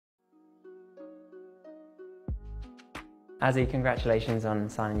Azzy, congratulations on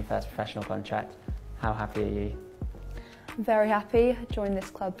signing your first professional contract. How happy are you? I'm very happy. I joined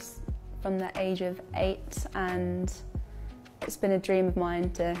this club from the age of 8 and it's been a dream of mine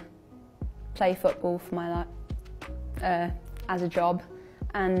to play football for my life as a job,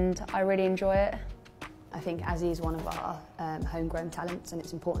 and I really enjoy it. I think Azzy is one of our homegrown talents, and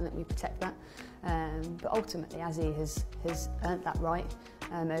it's important that we protect that. But ultimately, Azzy has earned that right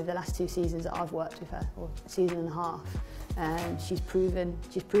over the last 2 seasons that I've worked with her, or a season and a half. She's proven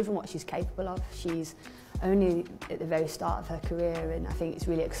what she's capable of. She's only at the very start of her career, and I think it's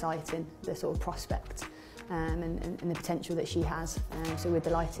really exciting, the sort of prospect and the potential that she has. So we're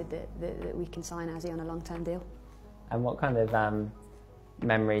delighted that we can sign Azzy on a long-term deal. And what kind of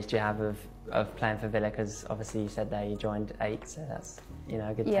memories do you have of playing for Villa? Because obviously you said there you joined 8, so that's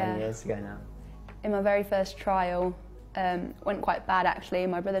a good 10 years ago now. In my very first trial, went quite bad actually.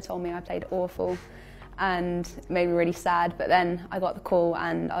 My brother told me I played awful and it made me really sad, but then I got the call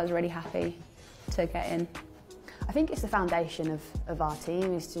and I was really happy to get in. I think it's the foundation of our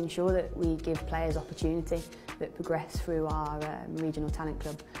team, is to ensure that we give players opportunity that progress through our regional talent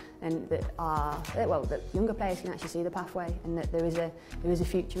club, and that that younger players can actually see the pathway, and that there is a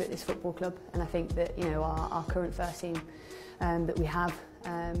future at this football club. And I think that our current first team that we have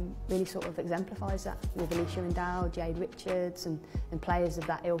really sort of exemplifies that, with Alicia Endow, Jade Richards and players of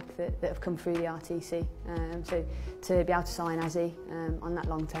that ilk that have come through the RTC. So to be able to sign Azzy on that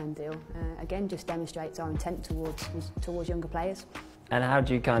long-term deal, again, just demonstrates our intent towards younger players. And how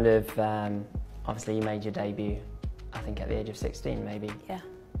do you kind of, obviously you made your debut, I think at the age of 16 maybe? Yeah.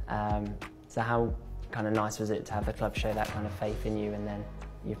 So how kind of nice was it to have the club show that kind of faith in you, and then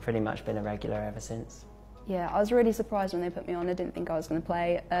you've pretty much been a regular ever since? Yeah, I was really surprised when they put me on. I didn't think I was going to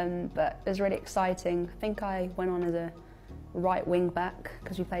play, but it was really exciting. I think I went on as a right wing back,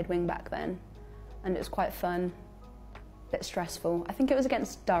 because we played wing back then, and it was quite fun, a bit stressful. I think it was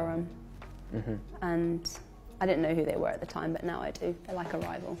against Durham, and I didn't know who they were at the time, but now I do. They're like a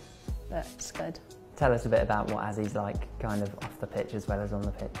rival, but it's good. Tell us a bit about what Azzy's like, kind of off the pitch as well as on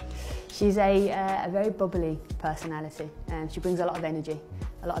the pitch. She's a very bubbly personality, and she brings a lot of energy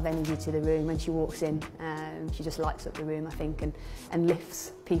to the room. When she walks in, she just lights up the room, I think, and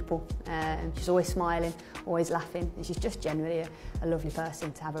lifts people. She's always smiling, always laughing, and she's just generally a lovely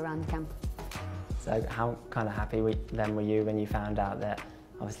person to have around the camp. So how kind of happy were you when you found out that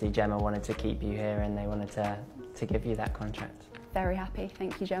obviously Gemma wanted to keep you here and they wanted to give you that contract? Very happy,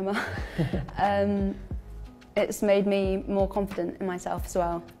 thank you, Gemma. It's made me more confident in myself as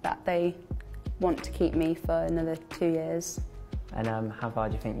well, that they want to keep me for another 2 years. And how far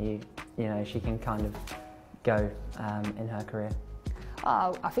do you think she can kind of go in her career?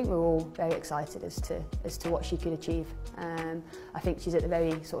 I think we're all very excited as to what she could achieve. I think she's at the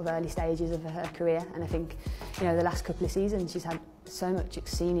very sort of early stages of her career, and I think the last couple of seasons she's had so much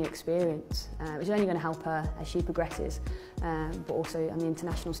senior experience, which is only going to help her as she progresses, but also on the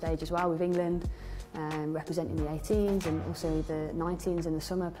international stage as well, with England, representing the 18s and also the 19s in the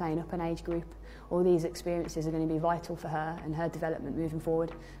summer, playing up an age group. All these experiences are going to be vital for her and her development moving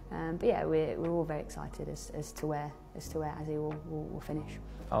forward. But yeah, we're all very excited as to where Azzy will finish.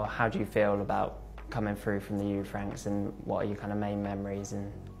 Oh, how do you feel about coming through from the youth ranks, and what are your kind of main memories?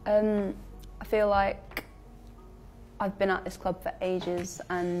 I feel like I've been at this club for ages,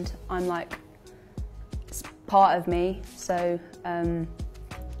 and I'm like, it's part of me. So I'd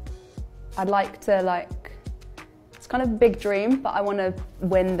like to it's kind of a big dream, but I want to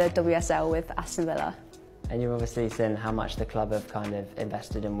win the WSL with Aston Villa. And you've obviously seen how much the club have kind of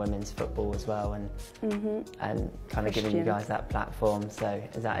invested in women's football as well, and kind of giving you guys that platform. So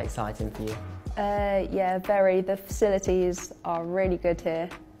is that exciting for you? Yeah, very. The facilities are really good here,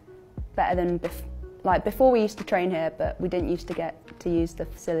 better than before. We used to train here, but we didn't used to get to use the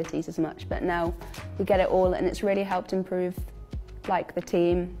facilities as much. But now we get it all, and it's really helped improve the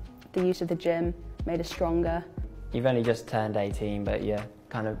team. The use of the gym made us stronger. You've only just turned 18, but you're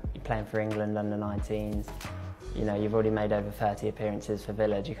playing for England under 19s. You've already made over 30 appearances for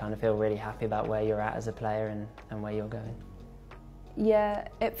Villa. Do you kind of feel really happy about where you're at as a player and where you're going? Yeah,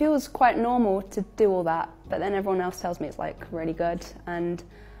 it feels quite normal to do all that, but then everyone else tells me it's really good, and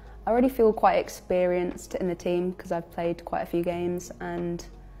I already feel quite experienced in the team because I've played quite a few games, and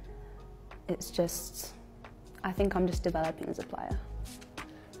it's just, I think I'm just developing as a player.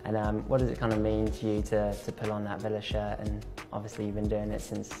 And what does it kind of mean to you to pull on that Villa shirt? And obviously you've been doing it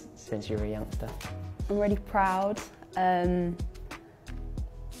since you were a youngster. I'm really proud.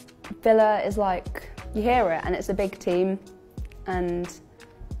 Villa is you hear it, and it's a big team, and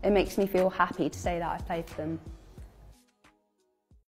it makes me feel happy to say that I played for them.